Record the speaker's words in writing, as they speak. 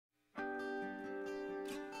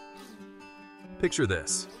Picture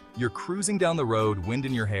this. You're cruising down the road, wind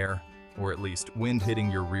in your hair, or at least wind hitting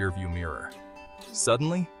your rearview mirror.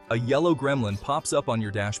 Suddenly, a yellow gremlin pops up on your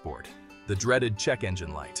dashboard, the dreaded check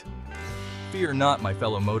engine light. Fear not, my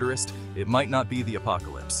fellow motorist, it might not be the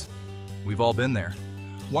apocalypse. We've all been there.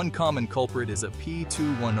 One common culprit is a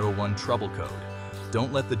P2101 trouble code.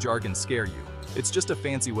 Don't let the jargon scare you. It's just a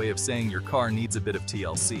fancy way of saying your car needs a bit of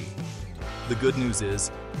TLC. The good news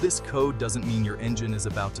is, this code doesn't mean your engine is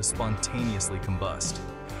about to spontaneously combust.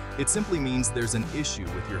 It simply means there's an issue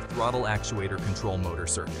with your throttle actuator control motor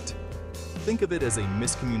circuit. Think of it as a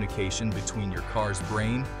miscommunication between your car's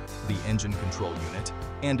brain, the engine control unit,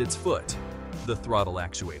 and its foot, the throttle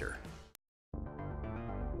actuator.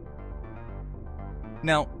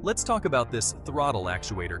 Now, let's talk about this throttle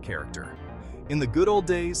actuator character. In the good old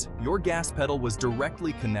days, your gas pedal was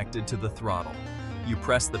directly connected to the throttle. You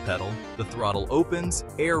press the pedal, the throttle opens,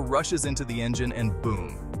 air rushes into the engine, and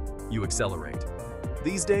boom, you accelerate.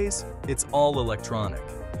 These days, it's all electronic.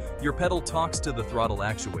 Your pedal talks to the throttle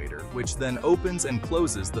actuator, which then opens and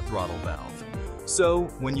closes the throttle valve. So,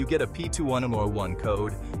 when you get a P2101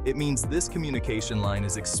 code, it means this communication line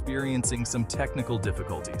is experiencing some technical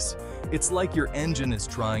difficulties. It's like your engine is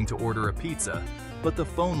trying to order a pizza, but the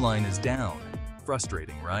phone line is down.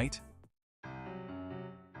 Frustrating, right?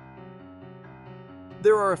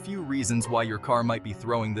 There are a few reasons why your car might be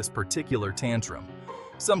throwing this particular tantrum.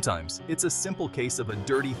 Sometimes, it's a simple case of a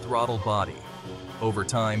dirty throttle body. Over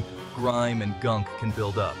time, grime and gunk can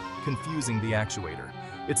build up, confusing the actuator.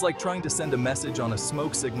 It's like trying to send a message on a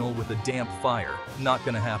smoke signal with a damp fire. Not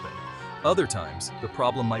gonna happen. Other times, the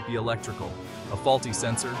problem might be electrical. A faulty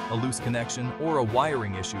sensor, a loose connection, or a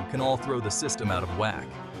wiring issue can all throw the system out of whack.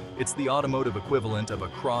 It's the automotive equivalent of a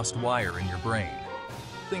crossed wire in your brain.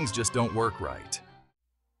 Things just don't work right.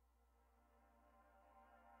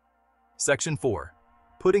 Section 4.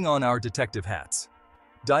 Putting on our detective hats.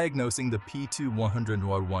 Diagnosing the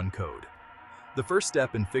P2101 code. The first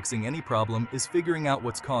step in fixing any problem is figuring out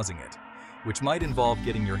what's causing it, which might involve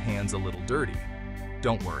getting your hands a little dirty.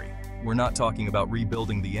 Don't worry, we're not talking about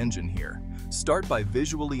rebuilding the engine here. Start by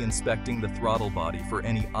visually inspecting the throttle body for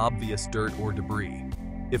any obvious dirt or debris.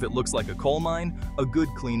 If it looks like a coal mine, a good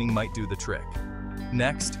cleaning might do the trick.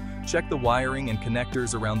 Next, check the wiring and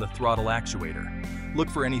connectors around the throttle actuator. Look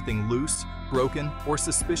for anything loose, broken, or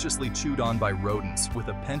suspiciously chewed on by rodents with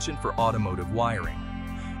a penchant for automotive wiring.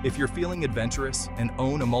 If you're feeling adventurous and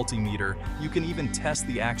own a multimeter, you can even test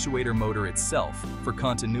the actuator motor itself for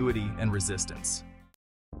continuity and resistance.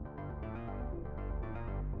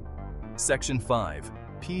 Section 5.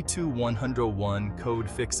 P2101 Code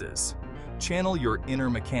Fixes. Channel your inner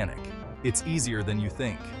mechanic. It's easier than you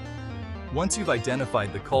think. Once you've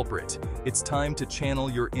identified the culprit, it's time to channel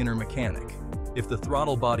your inner mechanic. If the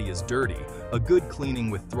throttle body is dirty, a good cleaning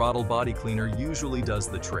with throttle body cleaner usually does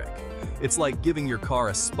the trick. It's like giving your car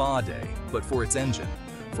a spa day, but for its engine.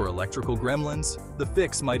 For electrical gremlins, the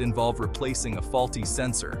fix might involve replacing a faulty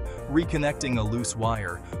sensor, reconnecting a loose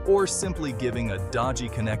wire, or simply giving a dodgy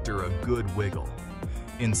connector a good wiggle.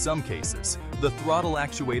 In some cases, the throttle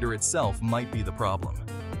actuator itself might be the problem.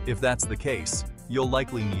 If that's the case, you'll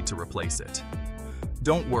likely need to replace it.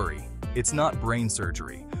 Don't worry, it's not brain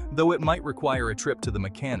surgery, though it might require a trip to the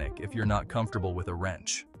mechanic if you're not comfortable with a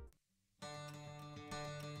wrench.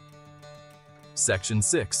 Section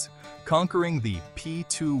 6. Conquering the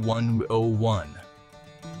P2101.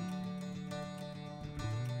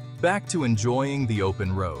 Back to enjoying the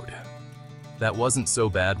open road. That wasn't so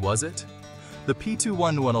bad, was it? The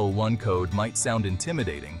P2101 code might sound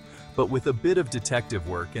intimidating, but with a bit of detective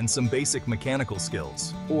work and some basic mechanical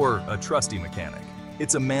skills, or a trusty mechanic,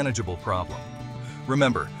 it's a manageable problem.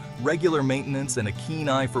 Remember, regular maintenance and a keen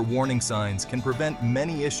eye for warning signs can prevent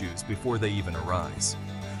many issues before they even arise.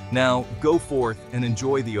 Now, go forth and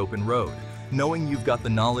enjoy the open road, knowing you've got the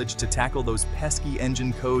knowledge to tackle those pesky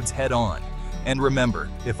engine codes head on. And remember,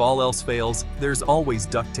 if all else fails, there's always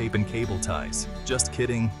duct tape and cable ties. Just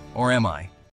kidding, or am I?